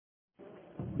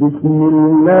بسم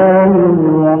الله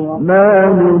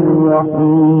الرحمن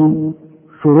الرحیم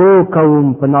شروع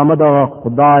کوم په نام د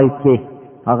خدای چې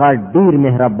هغه ډیر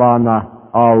مهربان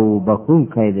او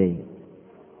بخښونکی دی.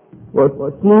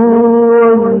 والتين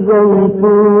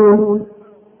والزيتون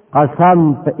قسم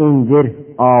په انځر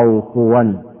او خوون.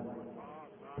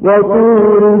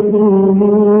 وطور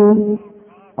سينين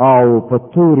او په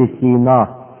تور سینا.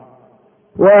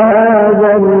 وهذا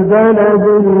البلد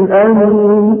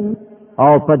الأمين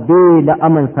او په دې له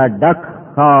امن څخه ډک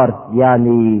ښار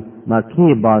یعنی مکې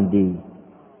باندې.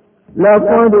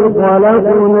 لقد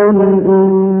خلقنا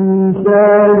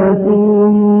الإنسان في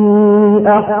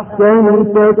أحسن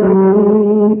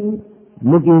تقويم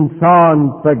موږ انسان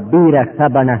په ډیره ښه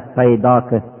بڼه پیدا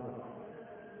کړ.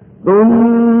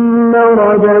 ثم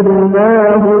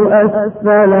رددناه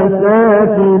أسفل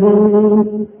سافلين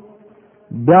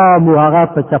بیا مو هغه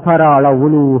په چپره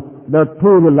اړولو د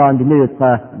ټولو لاندې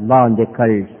څخه لاندې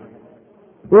کړ.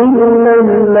 إلا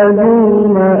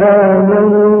الذين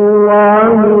آمنوا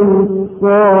وعملوا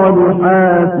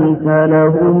الصالحات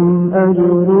فلهم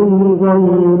أجر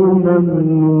غير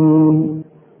ممنون.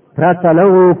 پرته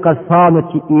له کسانو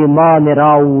چې ایمان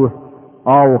راو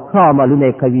او ښه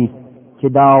عملونه کوي چې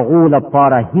د هغو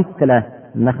لپاره هیڅکله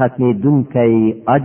نه ختمېدونکی